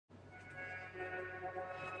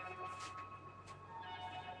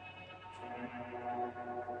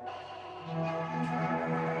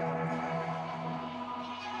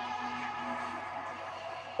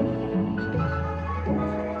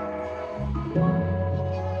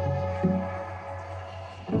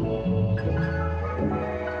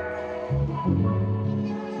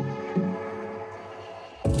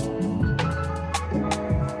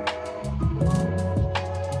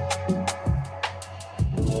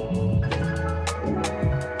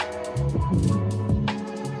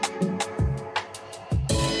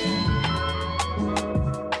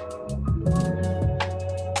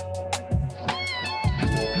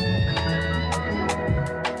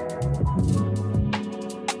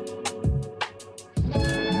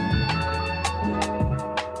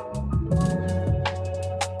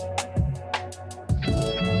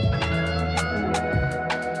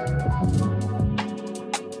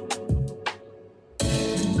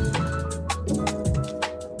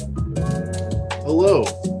Hello,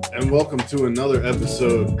 and welcome to another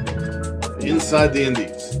episode of Inside the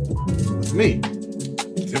Indies with me,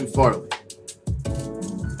 Tim Farley.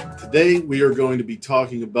 Today we are going to be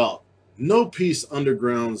talking about No Peace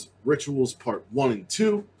Underground's Rituals Part 1 and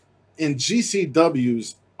 2 and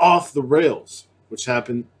GCW's Off the Rails, which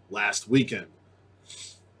happened last weekend.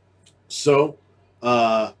 So,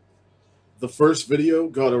 the first video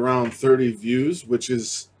got around 30 views, which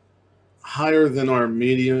is higher than our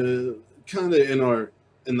median, kind of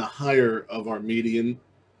in the higher of our median.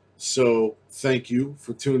 So thank you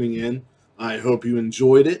for tuning in. I hope you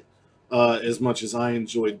enjoyed it as much as I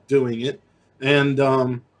enjoyed doing it,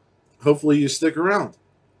 and hopefully you stick around.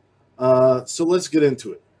 So let's get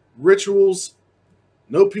into it. Rituals,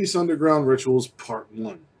 No Peace Underground Rituals Part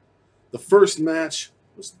 1. The first match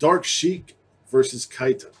was Dark Sheik versus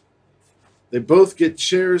Kaita. They both get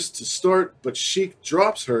chairs to start, but Sheik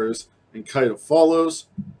drops hers and Kaita follows.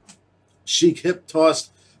 Sheik hip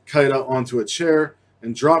tossed Kaita onto a chair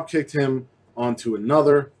and drop kicked him onto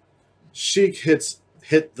another. Sheik hit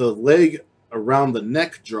the leg around the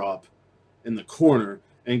neck drop in the corner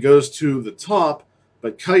and goes to the top,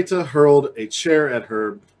 but Kaita hurled a chair at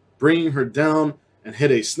her, bringing her down and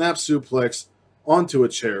hit a snap suplex onto a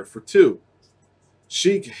chair for 2.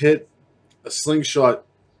 Sheik hit a slingshot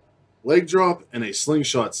leg drop and a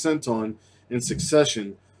slingshot senton in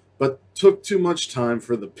succession, but took too much time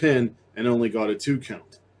for the pin and only got a 2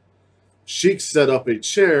 count. Sheik set up a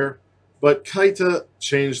chair, but Kaita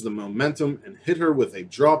changed the momentum and hit her with a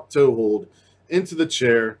drop toe hold into the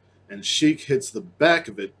chair, and Sheik hits the back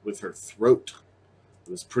of it with her throat.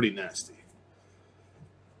 It was pretty nasty.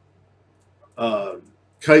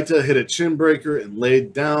 Kaita hit a chin breaker and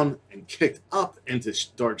laid down and kicked up into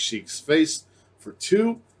Dark Sheik's face for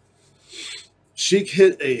 2. Sheik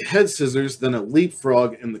hit a head scissors, then a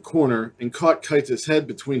leapfrog in the corner, and caught Kaita's head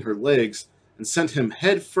between her legs and sent him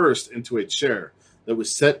head first into a chair that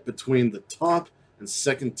was set between the top and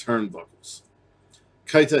second turnbuckles.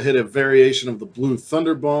 Kaita hit a variation of the Blue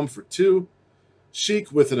Thunder Bomb for 2.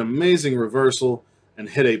 Sheik with an amazing reversal and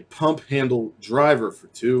hit a pump handle driver for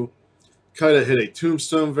 2. Kaita hit a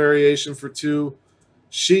tombstone variation for 2.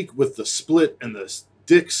 Sheik with the split and the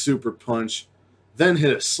dick super punch, then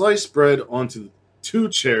hit a sliced bread onto 2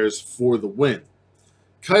 chairs for the win.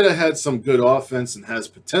 Kaita had some good offense and has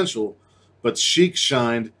potential, but Sheik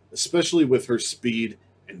shined, especially with her speed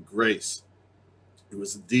and grace. It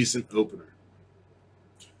was a decent opener.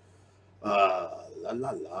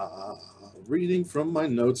 Reading from my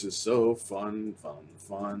notes is so fun.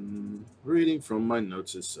 Reading from my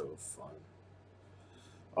notes is so fun.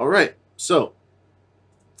 All right, so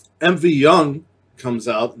MV Young comes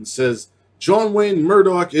out and says, John Wayne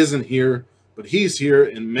Murdoch isn't here, but he's here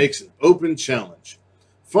and makes an open challenge.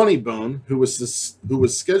 Funny Bone, who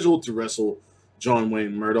was scheduled to wrestle John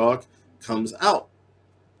Wayne Murdoch, comes out.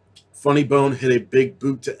 Funny Bone hit a big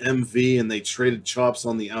boot to MV and they traded chops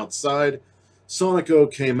on the outside.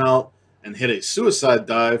 Sonico came out and hit a suicide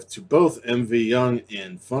dive to both MV Young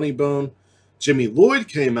and Funny Bone. Jimmy Lloyd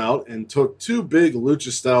came out and took 2 big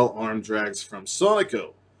lucha-style arm drags from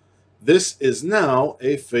Sonico. This is now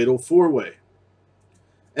a fatal 4-way.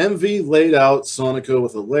 MV laid out Sonico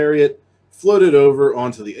with a lariat, floated over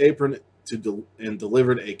onto the apron and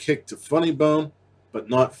delivered a kick to Funny Bone, but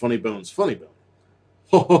not Funny Bone's Funny Bone.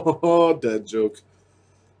 Ho ho ho ho, dad joke.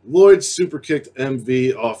 Lloyd super kicked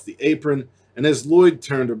MV off the apron, and as Lloyd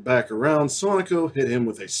turned her back around, Sonico hit him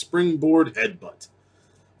with a springboard headbutt.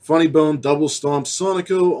 Funny Bone double stomped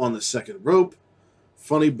Sonico on the second rope.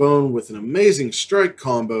 Funny Bone with an amazing strike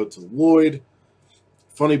combo to Lloyd.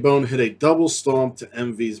 Funny Bone hit a double stomp to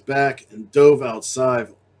MV's back and dove outside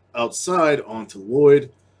onto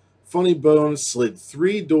Lloyd. Funny Bone slid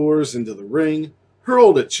 3 doors into the ring,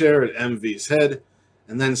 hurled a chair at MV's head,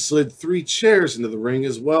 and then slid 3 chairs into the ring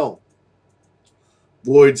as well.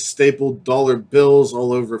 Lloyd stapled dollar bills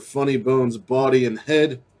all over Funny Bone's body and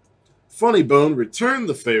head. Funny Bone returned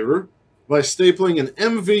the favor by stapling an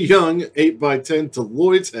MV Young 8x10 to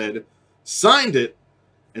Lloyd's head, signed it,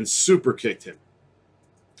 and super kicked him.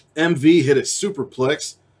 MV hit a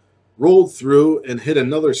superplex, rolled through, and hit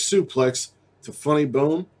another suplex to Funny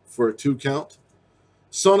Bone for a 2 count.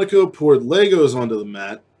 Sonico poured Legos onto the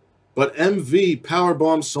mat, but MV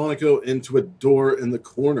powerbombed Sonico into a door in the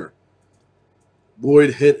corner.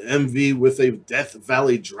 Lloyd hit MV with a Death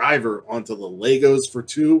Valley driver onto the Legos for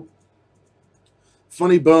 2.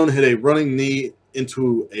 Funny Bone hit a running knee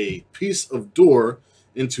into a piece of door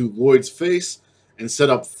into Lloyd's face and set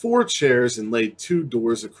up 4 chairs and laid 2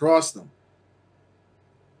 doors across them.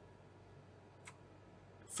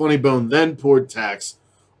 Funny Bone then poured tacks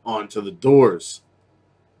onto the doors.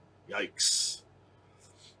 Yikes.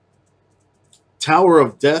 Tower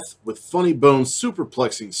of Death with Funny Bone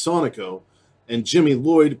superplexing Sonico and Jimmy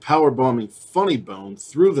Lloyd powerbombing Funny Bone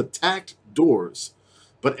through the tacked doors,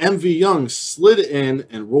 but MV Young slid in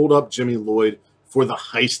and rolled up Jimmy Lloyd for the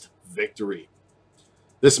heist victory.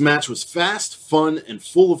 This match was fast, fun, and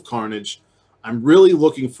full of carnage. I'm really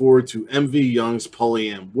looking forward to MV Young's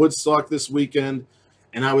Polly-Ann Woodstock this weekend,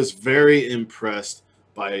 and I was very impressed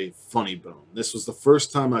by Funny Bone. This was the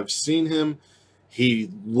first time I've seen him. He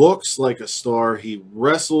looks like a star. He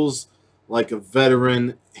wrestles like a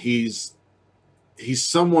veteran. He's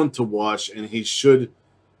someone to watch, and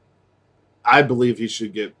I believe he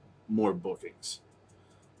should get more bookings.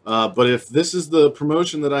 But if this is the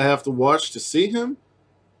promotion that I have to watch to see him,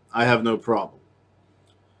 I have no problem.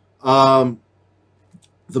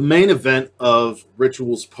 The main event of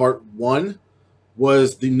Rituals Part 1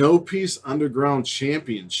 was the No Peace Underground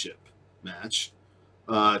Championship match.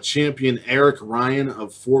 Champion Eric Ryan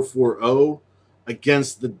of 440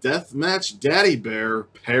 against the Deathmatch Daddy Bear,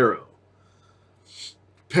 Pero.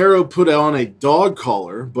 Pero put on a dog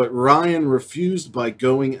collar, but Ryan refused by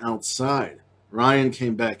going outside. Ryan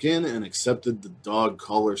came back in and accepted the dog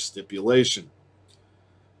collar stipulation.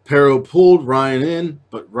 Pero pulled Ryan in,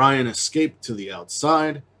 but Ryan escaped to the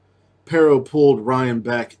outside. Pero pulled Ryan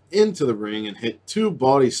back into the ring and hit 2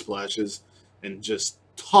 body splashes and just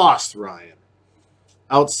tossed Ryan.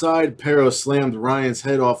 Outside, Pero slammed Ryan's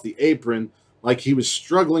head off the apron like he was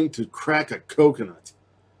struggling to crack a coconut.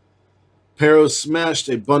 Pero smashed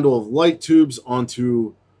a bundle of light tubes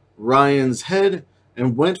onto Ryan's head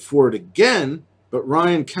and went for it again, but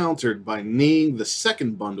Ryan countered by kneeing the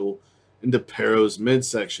second bundle into Pero's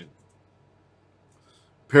midsection.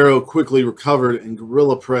 Pero quickly recovered and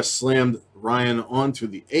Gorilla Press slammed Ryan onto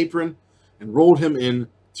the apron and rolled him in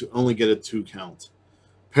to only get a 2 count.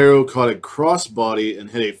 Pero caught a crossbody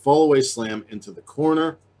and hit a fallaway slam into the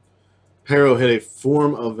corner. Pero hit a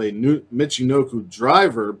form of a Michinoku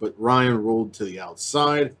driver, but Ryan rolled to the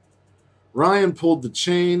outside. Ryan pulled the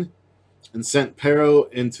chain and sent Pero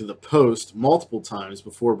into the post multiple times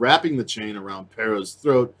before wrapping the chain around Pero's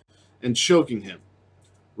throat and choking him.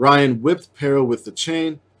 Ryan whipped Pero with the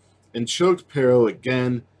chain and choked Pero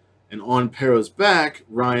again, and on Pero's back,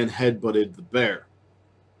 Ryan headbutted the bear.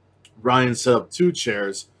 Ryan set up 2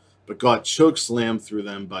 chairs, but got choke slammed through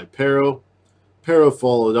them by Pero. Pero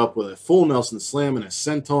followed up with a full Nelson slam and a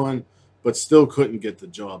senton, but still couldn't get the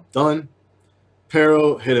job done.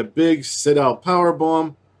 Pero hit a big sit-out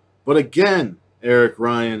powerbomb, but again, Eric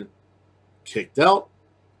Ryan kicked out.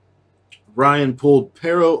 Ryan pulled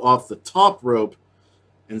Pero off the top rope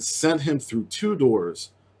and sent him through 2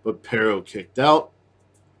 doors, but Pero kicked out.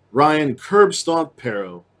 Ryan curb stomped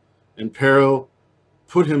Pero, and Pero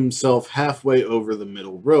put himself halfway over the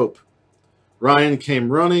middle rope. Ryan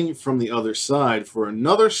came running from the other side for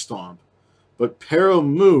another stomp, but Pero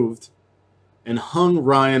moved and hung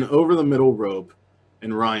Ryan over the middle rope,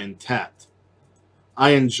 and Ryan tapped.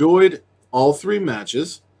 I enjoyed all 3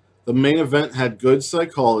 matches. The main event had good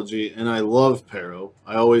psychology, and I love Pero.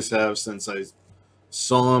 I always have since I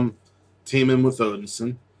saw him teaming with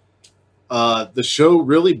Odinson. The show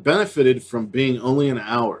really benefited from being only an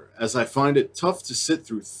hour, as I find it tough to sit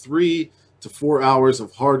through 3 to 4 hours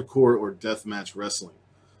of hardcore or deathmatch wrestling.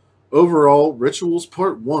 Overall, Rituals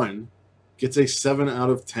Part 1 gets a 7 out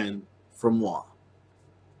of 10 from moi.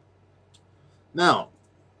 Now,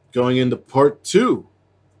 going into Part 2.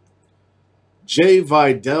 Jay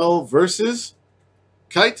Vidal versus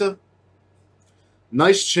Kaita.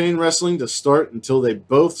 Nice chain wrestling to start until they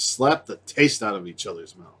both slapped the taste out of each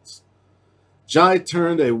other's mouths. Jai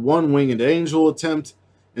turned a one-winged angel attempt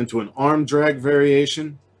into an arm drag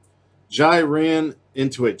variation. Jai ran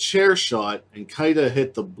into a chair shot, and Kaita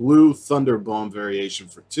hit the blue thunder bomb variation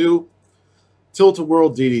for 2.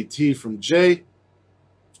 Tilt-a-whirl DDT from Jay.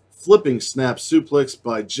 Flipping snap suplex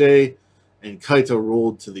by Jay, and Kaita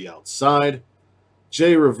rolled to the outside.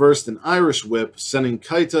 Jay reversed an Irish whip, sending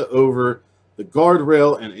Kaita over the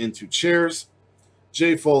guardrail and into chairs.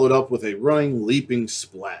 Jay followed up with a running, leaping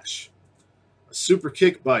splash. A super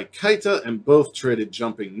kick by Kaita, and both traded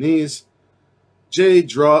jumping knees. Jay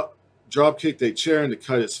drop kicked a chair into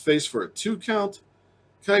Kaita's face for a 2 count.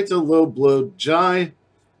 Kaita low blowed Jai.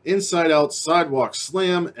 Inside out sidewalk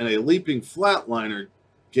slam and a leaping flatliner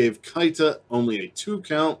gave Kaita only a 2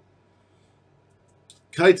 count.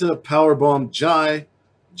 Kaita powerbombed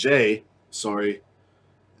Jay,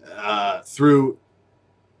 through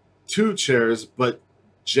 2 chairs, but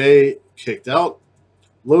Jay kicked out.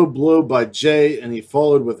 Low blow by Jay, and he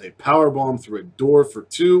followed with a powerbomb through a door for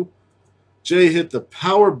 2. Jay hit the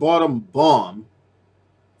power bottom bomb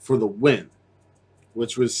for the win,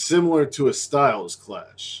 which was similar to a Styles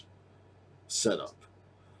Clash setup.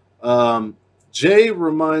 Jay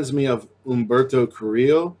reminds me of Humberto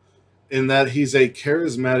Carrillo in that he's a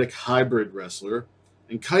charismatic hybrid wrestler,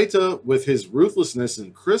 and Kaita, with his ruthlessness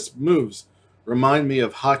and crisp moves, remind me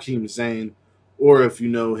of Hakeem Zayn, or if you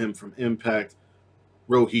know him from Impact,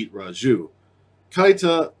 Rohit Raju.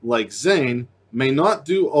 Kaita, like Zayn, may not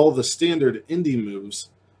do all the standard indie moves,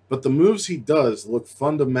 but the moves he does look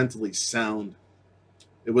fundamentally sound.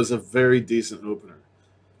 It was a very decent opener.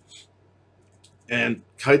 And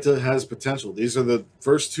Kaita has potential. These are the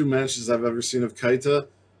first 2 matches I've ever seen of Kaita.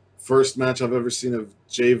 First match I've ever seen of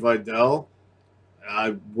Jay Vidal.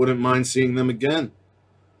 I wouldn't mind seeing them again.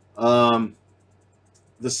 The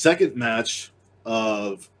second match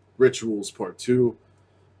of Rituals Part 2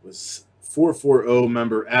 was 440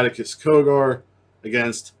 member Atticus Cogar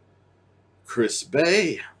against Chris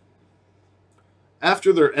Bay.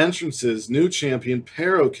 After their entrances, new champion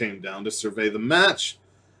Pero came down to survey the match.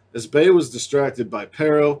 As Bay was distracted by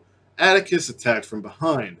Pero, Atticus attacked from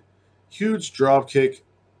behind. Huge dropkick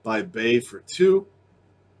by Bay for 2.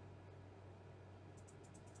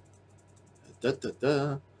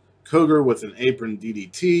 Cogar with an apron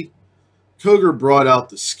DDT. Cogar brought out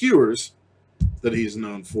the skewers that he's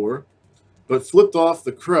known for, but flipped off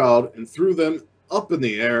the crowd and threw them up in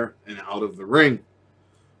the air and out of the ring.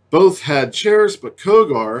 Both had chairs, but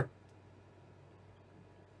Cogar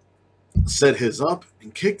set his up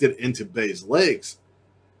and kicked it into Bay's legs.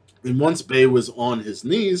 And once Bay was on his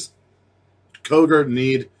knees, Cogar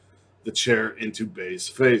kneed the chair into Bay's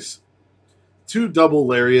face. 2 double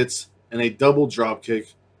lariats and a double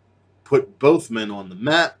dropkick put both men on the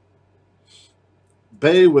mat.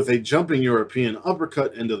 Bay, with a jumping European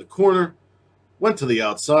uppercut into the corner, went to the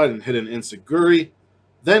outside and hit an enziguri,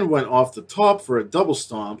 then went off the top for a double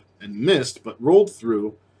stomp and missed, but rolled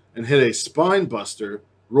through and hit a spine buster,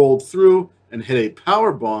 rolled through and hit a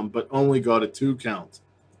power bomb, but only got a 2 count.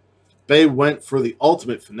 Bay went for the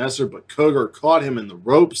ultimate finesser, but Cogar caught him in the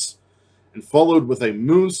ropes and followed with a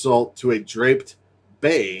moonsault to a draped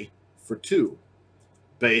Bay for 2.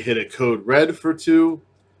 Bay hit a code red for 2.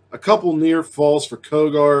 A couple near falls for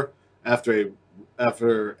Cogar after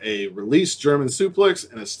a release German suplex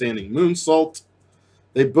and a standing moonsault.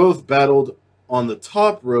 They both battled on the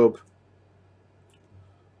top rope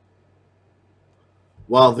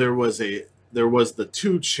while there was the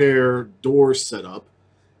 2-chair door set up,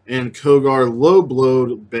 and Cogar low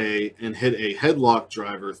blowed Bay and hit a headlock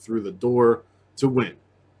driver through the door to win.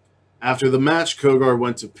 After the match, Cogar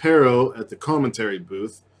went to Pero at the commentary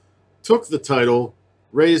booth, took the title,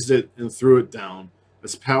 raised it, and threw it down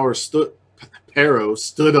as Pero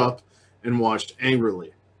stood up and watched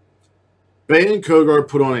angrily. Bay and Cogar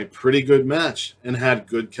put on a pretty good match and had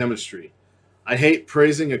good chemistry. I hate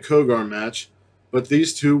praising a Cogar match, but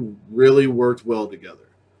these two really worked well together.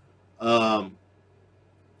 Out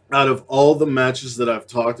of all the matches that I've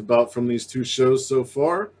talked about from these 2 shows so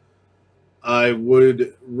far, I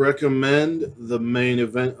would recommend the main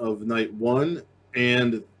event of night 1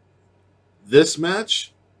 and this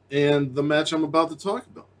match and the match I'm about to talk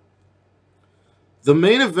about. The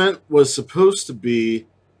main event was supposed to be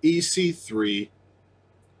EC3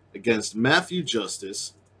 against Matthew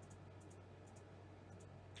Justice.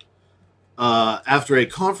 After a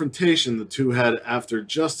confrontation the two had after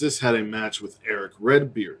Justice had a match with Eric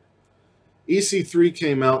Redbeard. EC3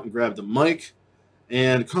 came out and grabbed a mic,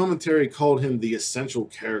 and commentary called him the essential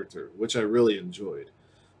character, which I really enjoyed.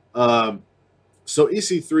 So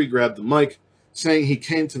EC3 grabbed the mic, saying he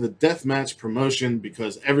came to the deathmatch promotion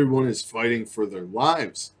because everyone is fighting for their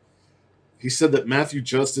lives. He said that Matthew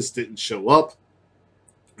Justice didn't show up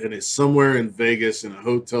and is somewhere in Vegas in a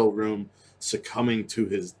hotel room succumbing to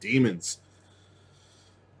his demons.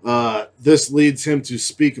 This leads him to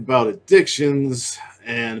speak about addictions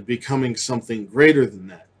and becoming something greater than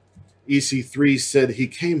that. EC3 said he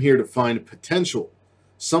came here to find potential,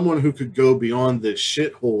 someone who could go beyond this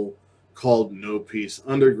shithole called No Peace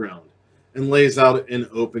Underground, and lays out an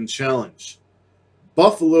open challenge.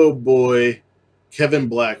 Buffalo boy Kevin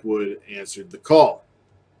Blackwood answered the call.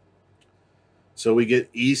 So we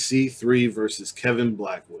get EC3 versus Kevin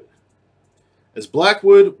Blackwood. As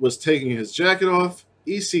Blackwood was taking his jacket off,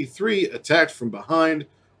 EC3 attacked from behind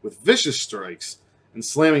with vicious strikes and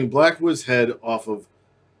slamming Blackwood's head off of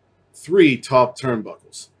 3 top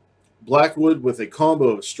turnbuckles. Blackwood with a combo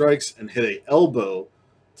of strikes and hit an elbow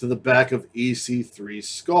to the back of EC3's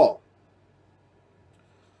skull.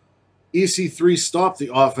 EC3 stopped the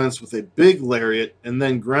offense with a big lariat and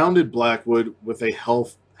then grounded Blackwood with a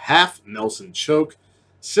half Nelson choke,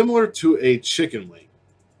 similar to a chicken wing.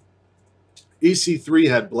 EC3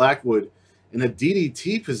 had Blackwood in a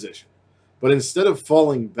DDT position, but instead of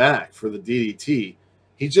falling back for the DDT,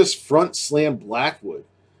 he just front slammed Blackwood,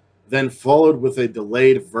 then followed with a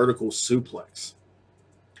delayed vertical suplex.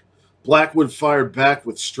 Blackwood fired back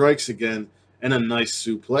with strikes again and a nice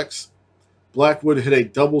suplex. Blackwood hit a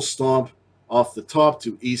double stomp off the top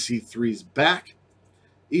to EC3's back.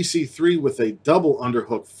 EC3 with a double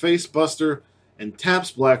underhook facebuster and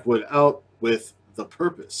taps Blackwood out with the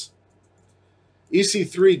purpose.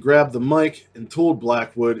 EC3 grabbed the mic and told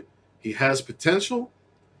Blackwood he has potential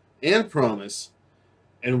and promise,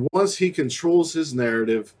 and once he controls his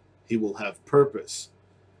narrative, he will have purpose.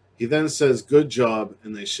 He then says, "Good job,"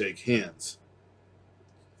 and they shake hands.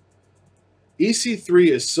 EC3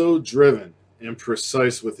 is so driven and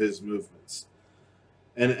precise with his movements.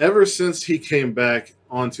 And ever since he came back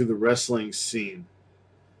onto the wrestling scene,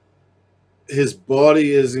 his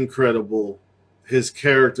body is incredible. His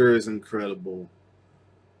character is incredible.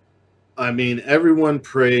 I mean, everyone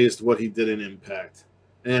praised what he did in Impact,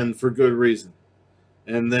 and for good reason.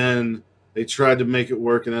 And then they tried to make it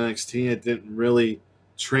work in NXT, and it didn't really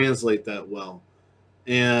translate that well.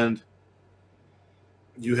 And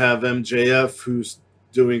you have MJF, who's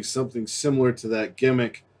doing something similar to that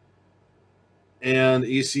gimmick, and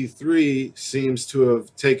EC3 seems to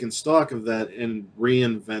have taken stock of that and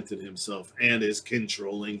reinvented himself and is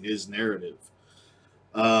controlling his narrative.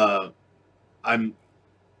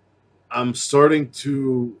 I'm starting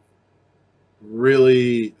to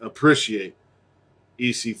really appreciate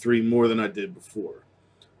EC3 more than I did before.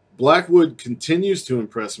 Blackwood continues to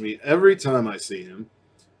impress me every time I see him.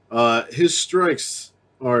 His strikes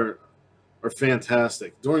are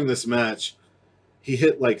fantastic. During this match, he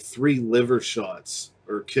hit like 3 liver shots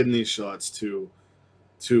or kidney shots to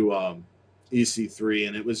EC3,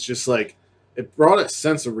 and it was just like, it brought a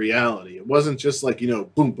sense of reality. It wasn't just like, boom,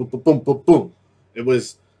 boom, boom, boom, boom, boom. It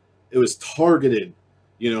was targeted,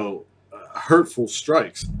 hurtful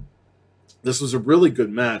strikes. This was a really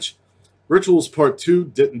good match. Rituals Part 2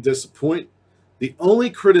 didn't disappoint. The only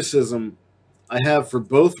criticism I have for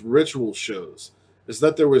both Ritual shows is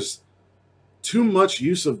that there was too much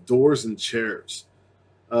use of doors and chairs,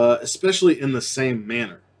 especially in the same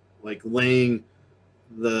manner, like laying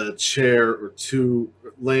the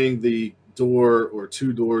laying the door or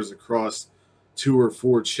 2 doors across 2 or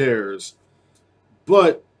 4 chairs.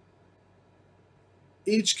 But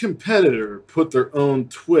each competitor put their own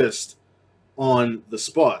twist on the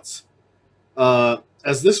spots.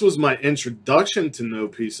 As this was my introduction to No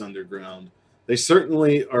Peace Underground, they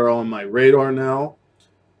certainly are on my radar now.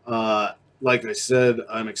 Like I said,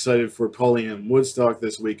 I'm excited for Polyam Woodstock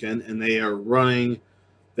this weekend, and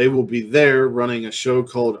they will be there running a show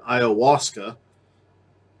called Ayahuasca.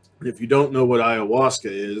 If you don't know what ayahuasca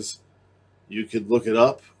is, you could look it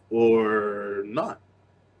up or not.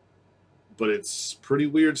 But it's pretty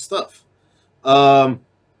weird stuff.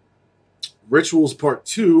 Rituals Part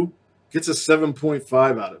 2 gets a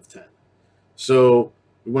 7.5 out of 10. So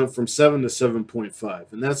we went from 7 to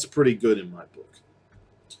 7.5, and that's pretty good in my book.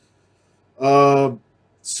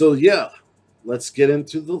 So yeah, let's get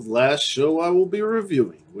into the last show I will be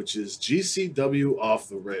reviewing, which is GCW Off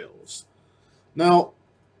the Rails. Now,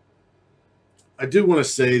 I do want to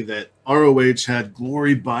say that ROH had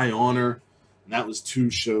Glory by Honor, and that was 2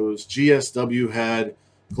 shows. GSW had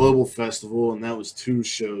Global Festival, and that was 2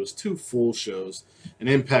 shows, 2 full shows. And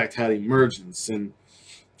Impact had Emergence. And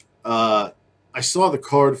I saw the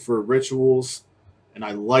card for Rituals, and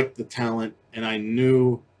I liked the talent, and I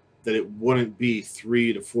knew that it wouldn't be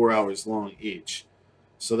 3 to 4 hours long each.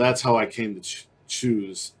 So that's how I came to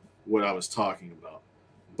choose what I was talking about.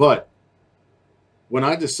 But when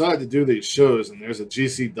I decide to do these shows and there's a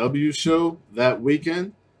GCW show that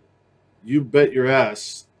weekend, you bet your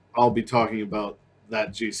ass I'll be talking about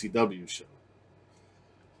that GCW show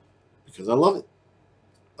because I love it.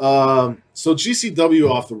 So GCW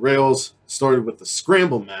off the rails started with the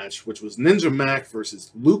scramble match, which was Ninja Mac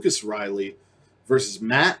versus Lucas Riley versus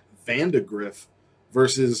Matt Vandegrift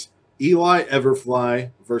versus Eli Everfly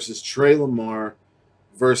versus Trey Lamar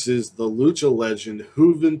versus the Lucha legend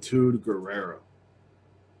Juventud Guerrero.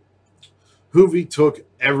 Juvi took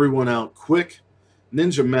everyone out quick.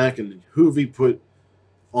 Ninja Mac and Juvi put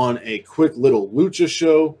on a quick little lucha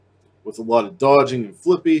show with a lot of dodging and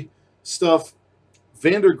flippy stuff.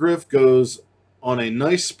 Vandegrift goes on a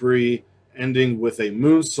nice spree, ending with a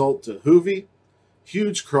moonsault to Juvi.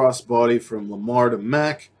 Huge crossbody from Lamar to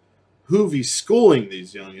Mac. Juvi schooling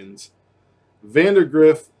these youngins.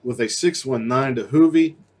 Vandegrift with a 619 to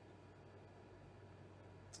Juvi.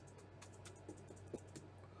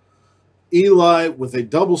 Eli with a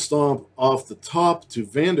double stomp off the top to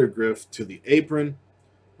Vandegrift to the apron.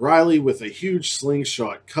 Riley with a huge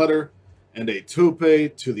slingshot cutter and a tope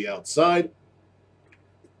to the outside.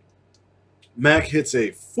 Mac hits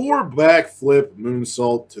a 4 backflip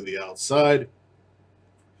moonsault to the outside.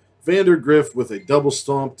 Vandegrift with a double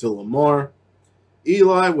stomp to Lamar.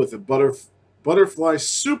 Eli with a butterfly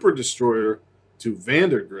super destroyer to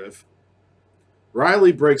Vandegrift.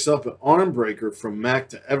 Riley breaks up an arm breaker from Mac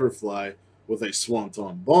to Everfly with a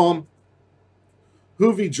swanton bomb.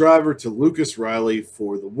 Juvi driver to Lucas Riley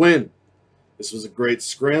for the win. This was a great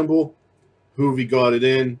scramble. Juvi got it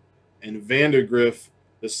in, and Vandegrift,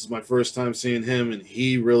 this is my first time seeing him, and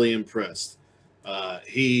he really impressed.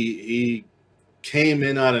 He came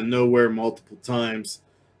in out of nowhere multiple times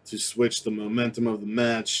to switch the momentum of the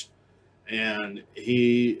match, and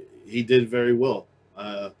he did very well.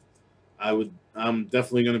 I'm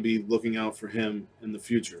definitely going to be looking out for him in the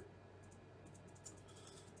future.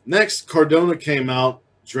 Next, Cardona came out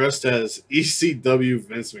dressed as ECW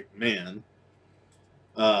Vince McMahon,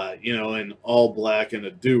 in all black and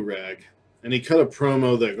a do-rag. And he cut a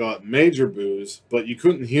promo that got major boos, but you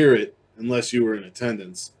couldn't hear it unless you were in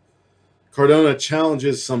attendance. Cardona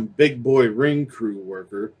challenges some big boy ring crew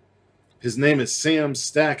worker. His name is Sam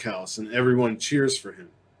Stackhouse, and everyone cheers for him.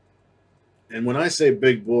 And when I say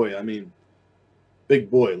big boy, I mean big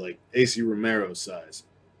boy, like AC Romero size.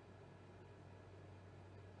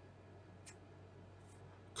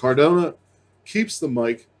 Cardona keeps the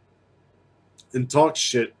mic and talks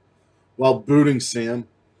shit while booting Sam.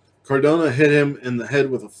 Cardona hit him in the head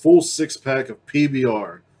with a full 6-pack of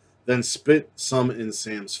PBR, then spit some in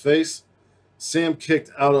Sam's face. Sam kicked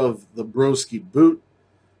out of the broski boot.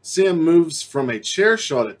 Sam moves from a chair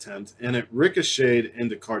shot attempt, and it ricocheted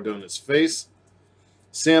into Cardona's face.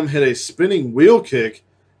 Sam hit a spinning wheel kick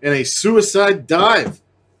and a suicide dive.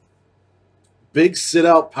 Big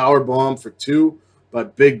sit-out powerbomb for 2 by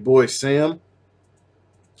Big Boy Sam.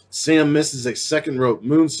 Sam misses a second rope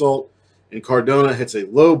moonsault, and Cardona hits a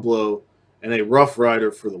low blow and a Rough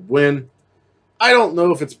Rider for the win. I don't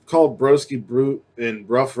know if it's called Broski Brute and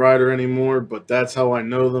Rough Rider anymore, but that's how I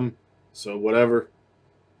know them, so whatever.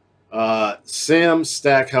 Sam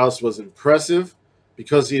Stackhouse was impressive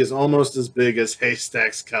because he is almost as big as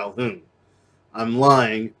Haystacks Calhoun. I'm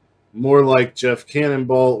lying, more like Jeff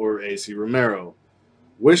Cannonball or AC Romero.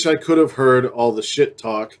 Wish I could have heard all the shit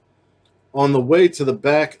talk. On the way to the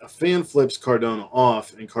back, a fan flips Cardona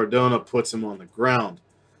off, and Cardona puts him on the ground.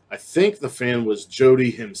 I think the fan was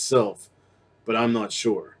Jody himself, but I'm not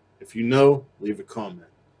sure. If you know, leave a comment.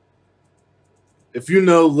 If you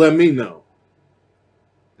know, let me know.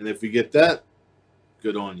 And if we get that,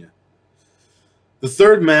 good on you. The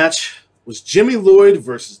third match was Jimmy Lloyd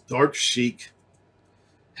versus Dark Sheik.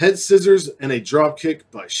 Head scissors and a dropkick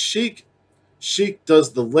by Sheik. Sheik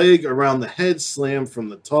does the leg around the head slam from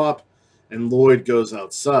the top, and Lloyd goes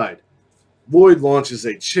outside. Lloyd launches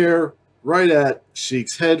a chair right at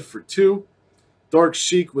Sheik's head for 2. Dark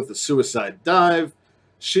Sheik with a suicide dive.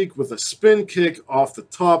 Sheik with a spin kick off the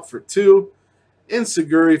top for 2.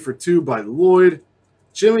 Enziguri for 2 by Lloyd.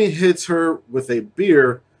 Jimmy hits her with a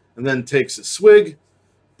beer and then takes a swig,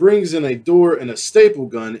 brings in a door and a staple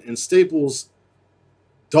gun, and staples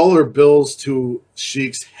dollar bills to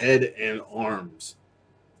Sheik's head and arms.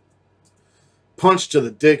 Punch to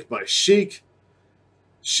the dick by Sheik.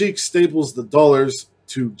 Sheik staples the dollars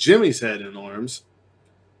to Jimmy's head and arms.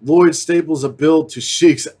 Lloyd staples a bill to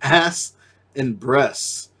Sheik's ass and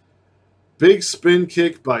breasts. Big spin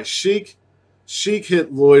kick by Sheik. Sheik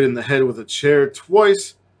hit Lloyd in the head with a chair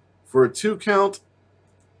twice for a 2 count.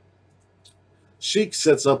 Sheik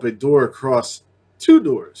sets up a door across 2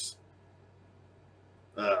 doors.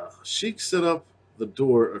 Sheik set up the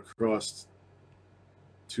door across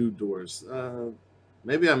 2 doors.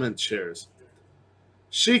 Maybe I meant chairs.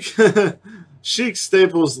 Sheik Sheik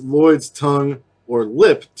staples Lloyd's tongue or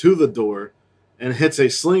lip to the door and hits a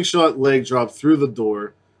slingshot leg drop through the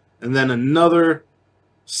door, and then another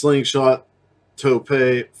slingshot tope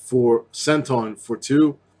for senton for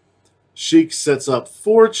 2. Sheik sets up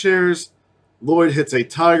 4 chairs. Lloyd hits a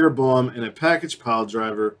tiger bomb and a package pile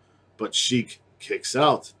driver, but Sheik kicks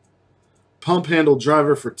out. Pump handle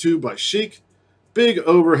driver for 2 by Sheik. Big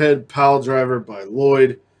overhead pile driver by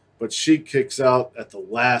Lloyd, but Sheik kicks out at the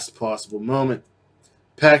last possible moment.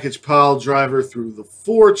 Package pile driver through the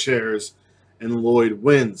 4 chairs, and Lloyd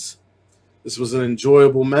wins. This was an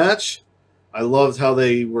enjoyable match. I loved how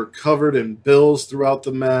they were covered in bills throughout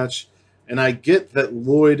the match, and I get that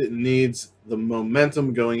Lloyd needs the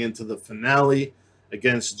momentum going into the finale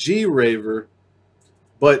against G-Raver,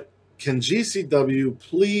 but can GCW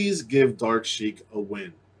please give Dark Sheik a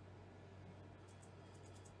win?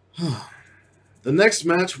 The next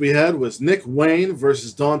match we had was Nick Wayne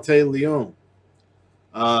versus Dante Leon.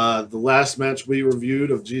 The last match we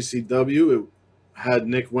reviewed of GCW, it had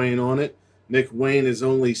Nick Wayne on it. Nick Wayne is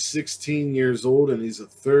only 16 years old, and he's a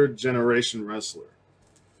third-generation wrestler.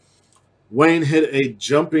 Wayne hit a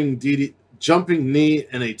jumping knee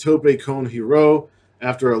and a tope con hero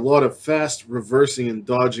after a lot of fast reversing and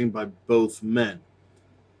dodging by both men.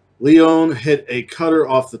 Leon hit a cutter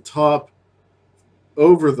off the top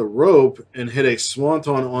over the rope and hit a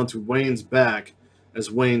swanton onto Wayne's back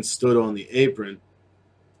as Wayne stood on the apron.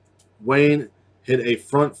 Wayne hit a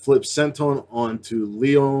front flip senton onto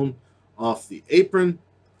Leon off the apron.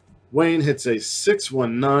 Wayne hits a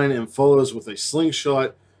 619 and follows with a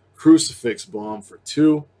slingshot crucifix bomb for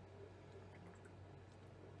 2.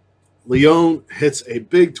 Leon hits a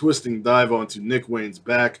big twisting dive onto Nick Wayne's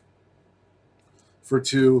back for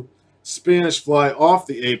 2. Spanish fly off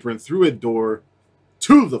the apron through a door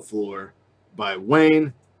to the floor by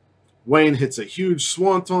Wayne. Wayne hits a huge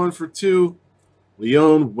swanton for 2.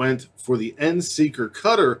 Leon went for the end-seeker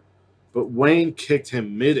cutter, but Wayne kicked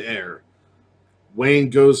him mid-air. Wayne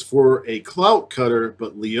goes for a clout cutter,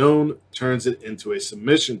 but Leon turns it into a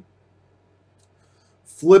submission.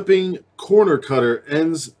 Flipping corner cutter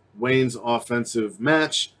ends Wayne's offensive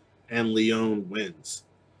match, and Leon wins.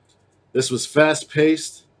 This was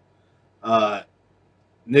fast-paced.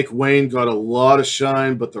 Nick Wayne got a lot of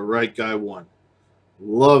shine, but the right guy won.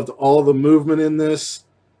 Loved all the movement in this.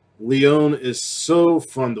 Leon is so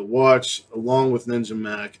fun to watch, along with Ninja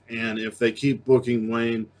Mac, and if they keep booking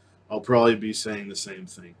Wayne, I'll probably be saying the same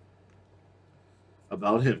thing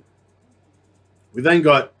about him. We then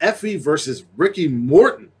got Effie versus Ricky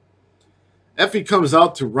Morton. Effie comes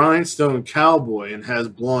out to Rhinestone Cowboy and has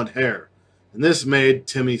blonde hair, and this made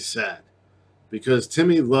Timmy sad, because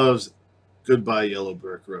Timmy loves Goodbye Yellow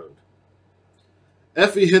Brick Road.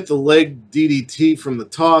 Effie hit the leg DDT from the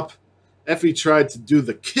top. Effie tried to do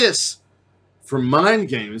the kiss for Mind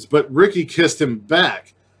Games, but Ricky kissed him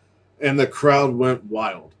back, and the crowd went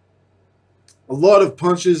wild. A lot of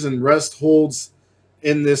punches and rest holds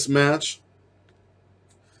in this match.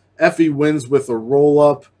 Effie wins with a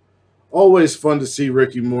roll-up. Always fun to see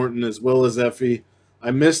Ricky Morton as well as Effie.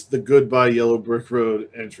 I missed the Goodbye Yellow Brick Road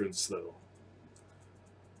entrance, though.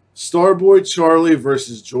 Starboy Charlie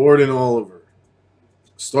versus Jordan Oliver.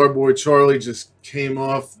 Starboy Charlie just came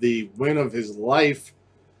off the win of his life,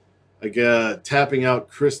 again, tapping out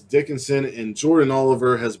Chris Dickinson, and Jordan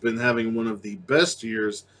Oliver has been having one of the best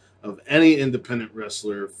years of any independent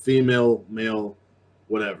wrestler, female, male,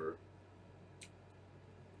 whatever.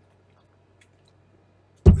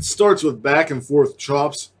 It starts with back and forth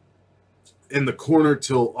chops in the corner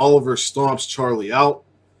till Oliver stomps Charlie out.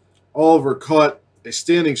 Oliver caught a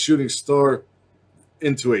standing shooting star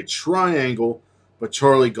into a triangle, but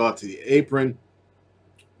Charlie got to the apron.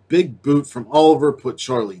 Big boot from Oliver put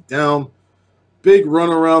Charlie down. Big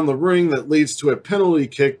run around the ring that leads to a penalty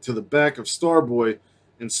kick to the back of Starboy,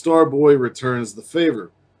 and Starboy returns the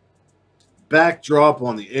favor. Backdrop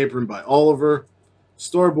on the apron by Oliver.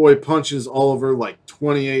 Starboy punches Oliver like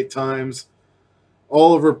 28 times.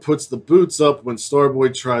 Oliver puts the boots up when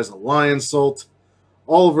Starboy tries a lion salt.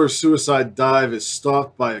 Oliver's suicide dive is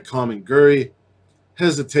stopped by a Kaminguri.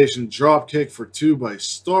 Hesitation dropkick for 2 by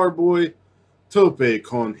Starboy. Tope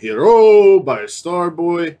con hero by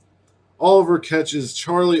Starboy. Oliver catches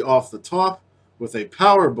Charlie off the top with a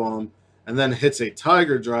power bomb and then hits a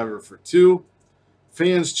tiger driver for 2.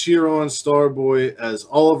 Fans cheer on Starboy as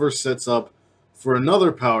Oliver sets up for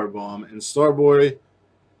another power bomb, and Starboy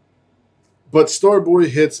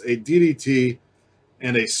hits a DDT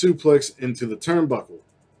and a suplex into the turnbuckle.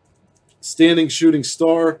 Standing shooting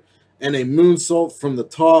star and a moonsault from the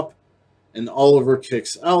top, and Oliver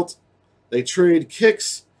kicks out. They trade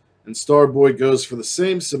kicks, and Starboy goes for the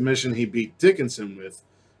same submission he beat Dickinson with,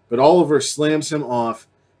 but Oliver slams him off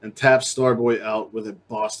and taps Starboy out with a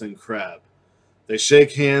Boston Crab. They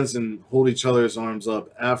shake hands and hold each other's arms up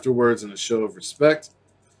afterwards in a show of respect.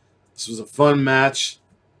 This was a fun match.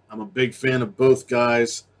 I'm a big fan of both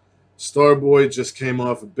guys. Starboy just came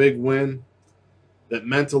off a big win that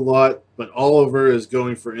meant a lot, but Oliver is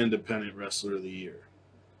going for Independent Wrestler of the Year.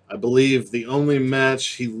 I believe the only match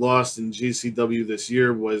he lost in GCW this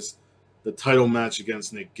year was the title match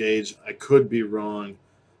against Nick Gage. I could be wrong,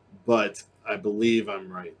 but I believe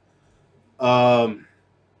I'm right.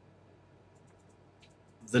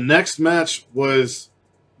 The next match was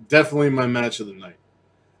definitely my match of the night.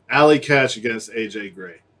 Allie Katch against AJ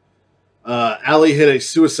Gray. Allie hit a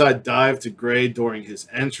suicide dive to Gray during his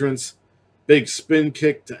entrance. Big spin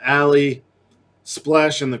kick to Allie.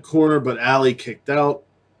 Splash in the corner, but Allie kicked out.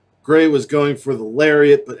 Gray was going for the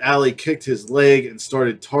lariat, but Allie kicked his leg and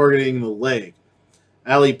started targeting the leg.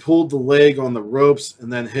 Allie pulled the leg on the ropes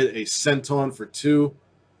and then hit a senton for 2.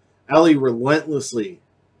 Allie relentlessly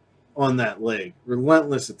on that leg.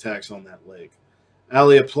 Relentless attacks on that leg.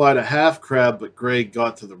 Allie applied a half crab, but Gray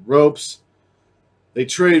got to the ropes. They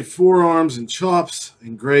trade forearms and chops,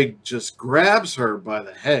 and Gray just grabs her by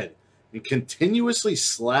the head and continuously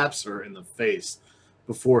slaps her in the face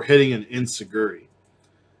before hitting an enziguri.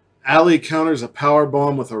 Allie counters a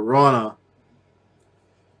powerbomb with a Rana,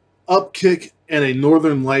 up kick, and a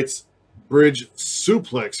Northern Lights bridge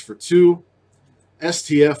suplex for 2.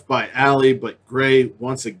 STF by Allie, but Gray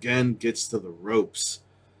once again gets to the ropes.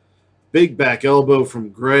 Big back elbow from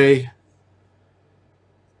Gray,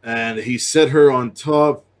 and he set her on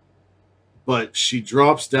top, but she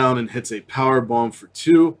drops down and hits a powerbomb for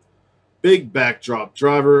 2. Big backdrop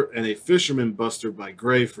driver and a fisherman buster by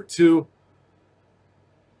Gray for 2.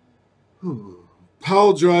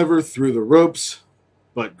 Pile driver through the ropes,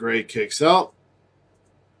 but Gray kicks out.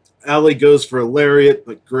 Allie goes for a lariat,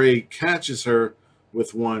 but Gray catches her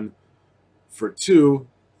with one for 2,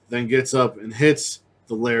 then gets up and hits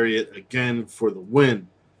the lariat again for the win.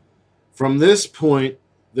 From this point,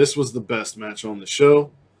 this was the best match on the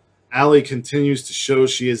show. Allie continues to show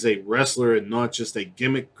she is a wrestler and not just a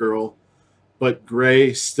gimmick girl, but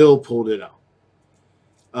Gray still pulled it out.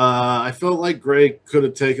 I felt like Gray could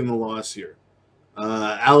have taken the loss here.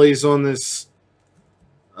 Allie's on this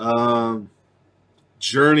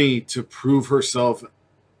journey to prove herself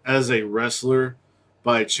as a wrestler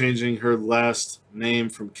by changing her last name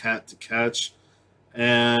from Cat to Catch.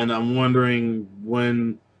 And I'm wondering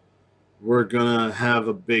when we're going to have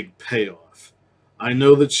a big payoff. I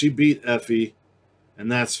know that she beat Effie,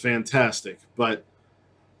 and that's fantastic, but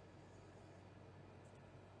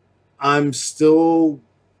I'm still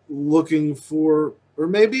looking for, or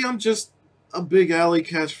maybe I'm just a big Allie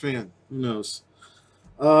Katch fan. Who knows?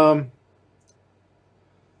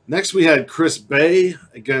 Next, we had Chris Bay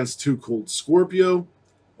against Too Cold Scorpio.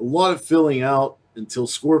 A lot of filling out until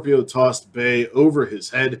Scorpio tossed Bay over his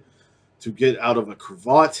head to get out of a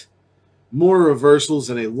cravat. More reversals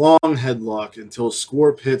and a long headlock until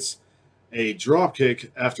Scorp hits a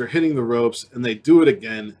dropkick after hitting the ropes, and they do it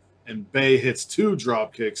again, and Bay hits 2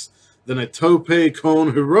 dropkicks, then a tope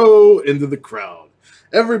con hero into the crowd.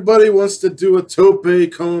 Everybody wants to do a tope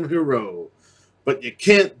con hero, but you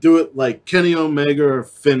can't do it like Kenny Omega or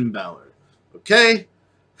Finn Balor. Okay?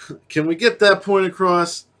 Can we get that point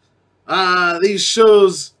across? These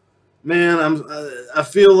shows, man, I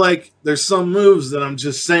feel like there's some moves that I'm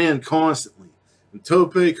just saying constantly. And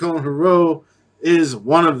tope con hero is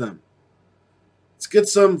one of them. Let's get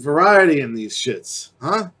some variety in these shits,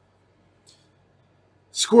 huh?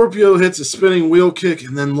 Scorpio hits a spinning wheel kick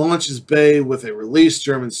and then launches Bay with a release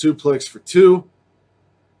German suplex for 2.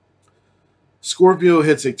 Scorpio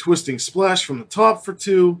hits a twisting splash from the top for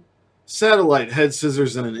 2. Satellite head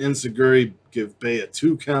scissors and an enziguri give Bay a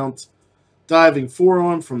 2 count. Diving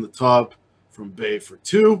forearm from the top from Bay for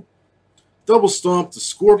 2. Double stomp to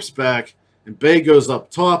Scorp's back, and Bay goes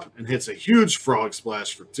up top and hits a huge frog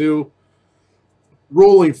splash for 2.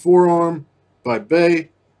 Rolling forearm by Bay.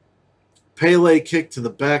 Pele kick to the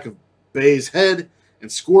back of Bay's head,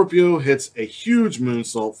 and Scorpio hits a huge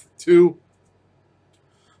moonsault for 2.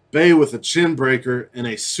 Bay with a chin breaker and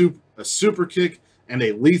a super kick and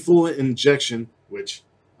a lethal injection, which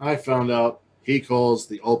I found out he calls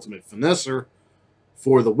the ultimate finesser,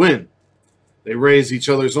 for the win. They raise each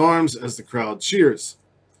other's arms as the crowd cheers.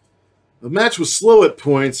 The match was slow at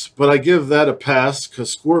points, but I give that a pass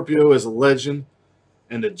because Scorpio is a legend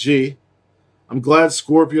and a G. I'm glad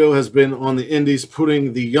Scorpio has been on the indies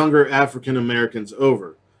putting the younger African Americans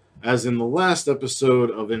over. As in the last episode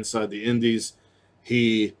of Inside the Indies,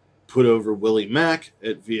 he put over Willie Mack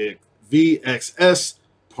at VXS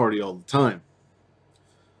Party All the Time.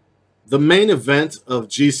 The main event of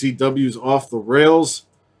GCW's Off the Rails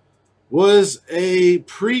was a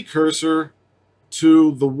precursor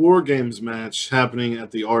to the War Games match happening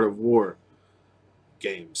at the Art of War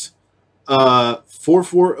Games.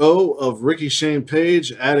 440 of Ricky Shane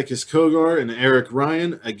Page, Atticus Cogar, and Eric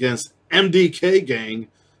Ryan against MDK Gang,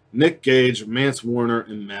 Nick Gage, Mance Warner,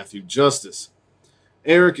 and Matthew Justice.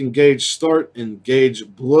 Eric and Gage start, and Gage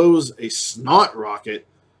blows a snot rocket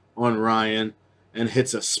on Ryan and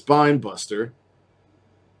hits a spine buster.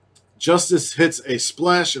 Justice hits a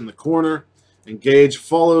splash in the corner, and Gage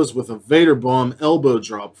follows with a Vader Bomb elbow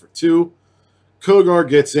drop for 2. Cogar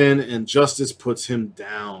gets in, and Justice puts him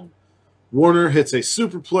down. Warner hits a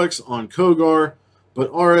superplex on Cogar,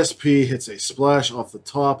 but RSP hits a splash off the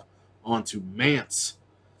top onto Mance.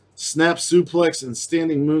 Snap suplex and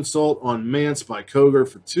standing moonsault on Mance by Cogar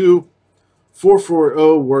for 2.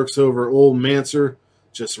 440 works over old Mancer,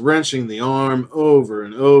 just wrenching the arm over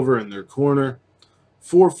and over in their corner.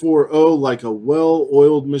 440 like a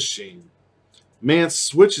well-oiled machine. Mance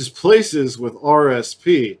switches places with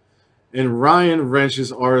RSP, and Ryan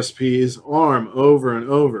wrenches RSP's arm over and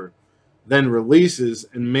over, then releases,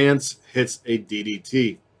 and Mance hits a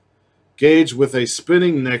DDT. Gage with a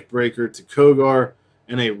spinning neck breaker to Cogar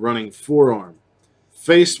and a running forearm.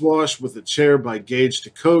 Face wash with a chair by Gage to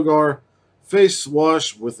Cogar. Face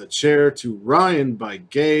wash with a chair to Ryan by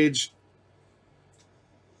Gage.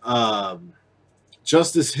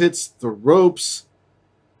 Justice hits the ropes,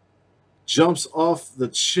 jumps off the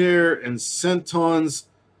chair, and sentons.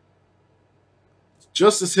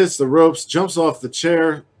 Justice hits the ropes, jumps off the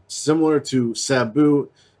chair, similar to Sabu,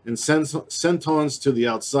 and sentons to the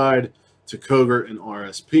outside to Cogar and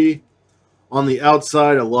RSP. On the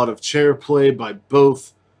outside, a lot of chair play by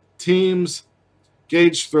both teams.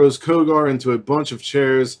 Gage throws Cogar into a bunch of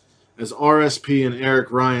chairs as RSP and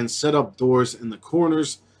Eric Ryan set up doors in the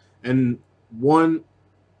corners and one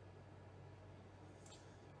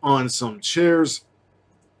on some chairs.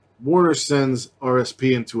 Warner sends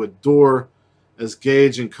RSP into a door as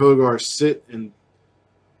Gage and Cogar sit and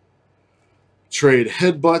trade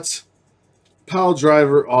headbutts. Pile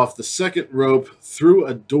driver off the second rope through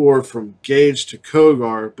a door from Gage to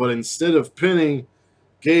Cogar, but instead of pinning,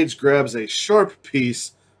 Gage grabs a sharp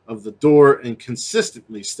piece of the door and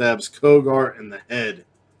consistently stabs Cogar in the head.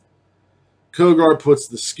 Cogar puts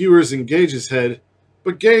the skewers in Gage's head,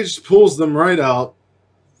 but Gage pulls them right out,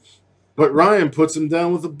 but Ryan puts him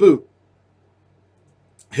down with a boot,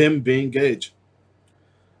 him being Gage.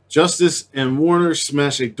 Justice and Warner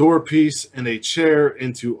smash a door piece and a chair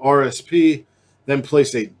into RSP, then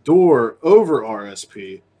place a door over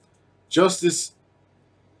RSP. Justice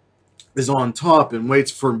is on top and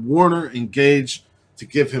waits for Warner and Gage to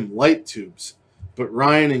give him light tubes, but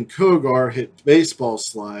Ryan and Cogar hit baseball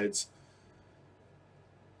slides,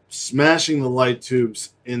 smashing the light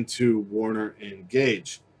tubes into Warner and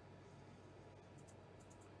Gage.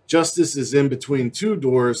 Justice is in between two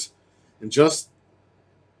doors, and Justice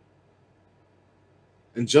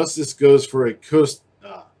goes for a coast.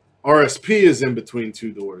 RSP is in between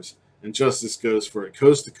two doors, and Justice goes for a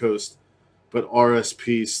coast-to-coast, but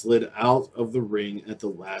RSP slid out of the ring at the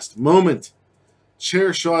last moment.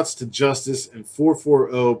 Chair shots to Justice, and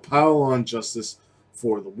 440 pile on Justice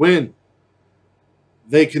for the win.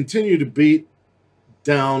 They continue to beat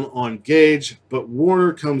down on Gage, but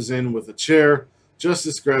Warner comes in with a chair.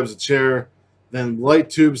 Justice grabs a chair, then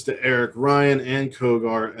light tubes to Eric Ryan and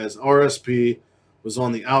Cogar as RSP was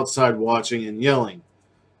on the outside watching and yelling.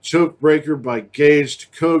 Choke breaker by Gage to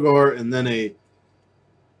Cogar, and then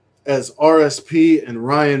as RSP and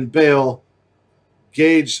Ryan bail,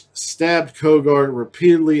 Gage stabbed Cogar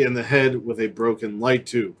repeatedly in the head with a broken light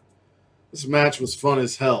tube. This match was fun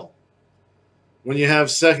as hell. When you have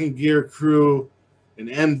Second Gear Crew and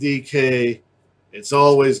MDK, it's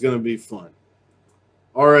always going to be fun.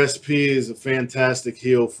 RSP is a fantastic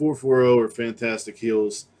heel. 440 are fantastic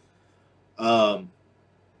heels.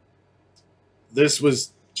 This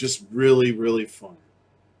was just really, really fun.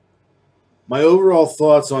 My overall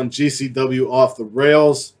thoughts on GCW Off the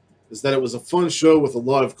Rails is that it was a fun show with a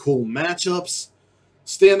lot of cool matchups.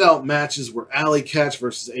 Standout matches were Alley Catch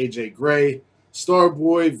versus AJ Gray,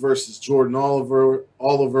 Starboy versus Jordan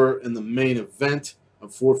Oliver in the main event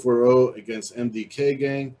of 440 against MDK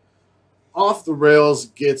Gang. Off the Rails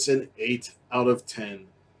gets an 8 out of 10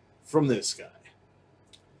 from this guy.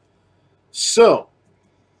 So,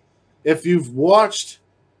 if you've watched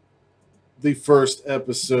the first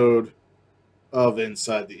episode of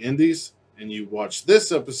Inside the Indies and you watched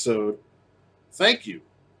this episode, thank you.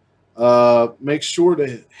 Make sure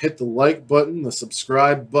to hit the like button, the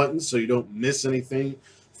subscribe button, so you don't miss anything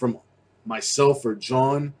from myself or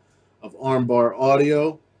John of Armbar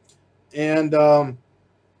Audio. And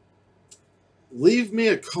leave me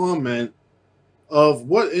a comment of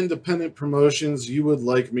what independent promotions you would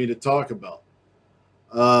like me to talk about.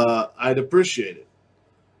 I'd appreciate it.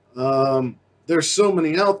 There's so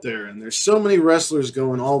many out there, and there's so many wrestlers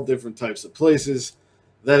going all different types of places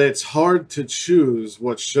that it's hard to choose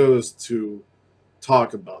what shows to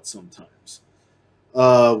talk about sometimes.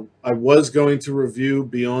 I was going to review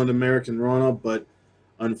Beyond American Rana, but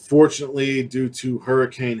unfortunately, due to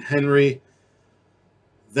Hurricane Henry,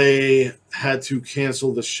 they had to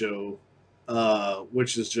cancel the show,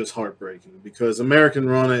 which is just heartbreaking because American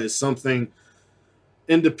Rana is something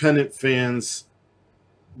independent fans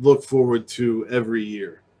look forward to every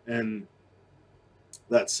year, and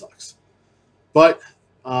that sucks. But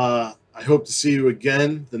I hope to see you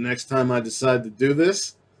again the next time I decide to do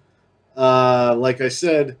this. Like I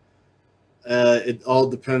said, it all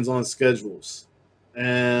depends on schedules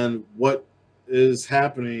and what is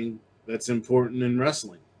happening that's important in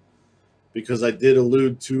wrestling. Because I did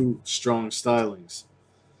allude to Strong Stylings,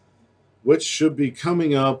 which should be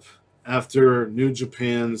coming up after New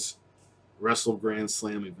Japan's Wrestle Grand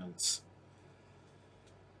Slam events.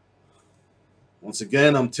 Once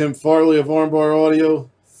again, I'm Tim Farley of Armbar Audio.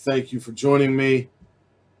 Thank you for joining me.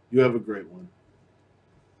 You have a great one.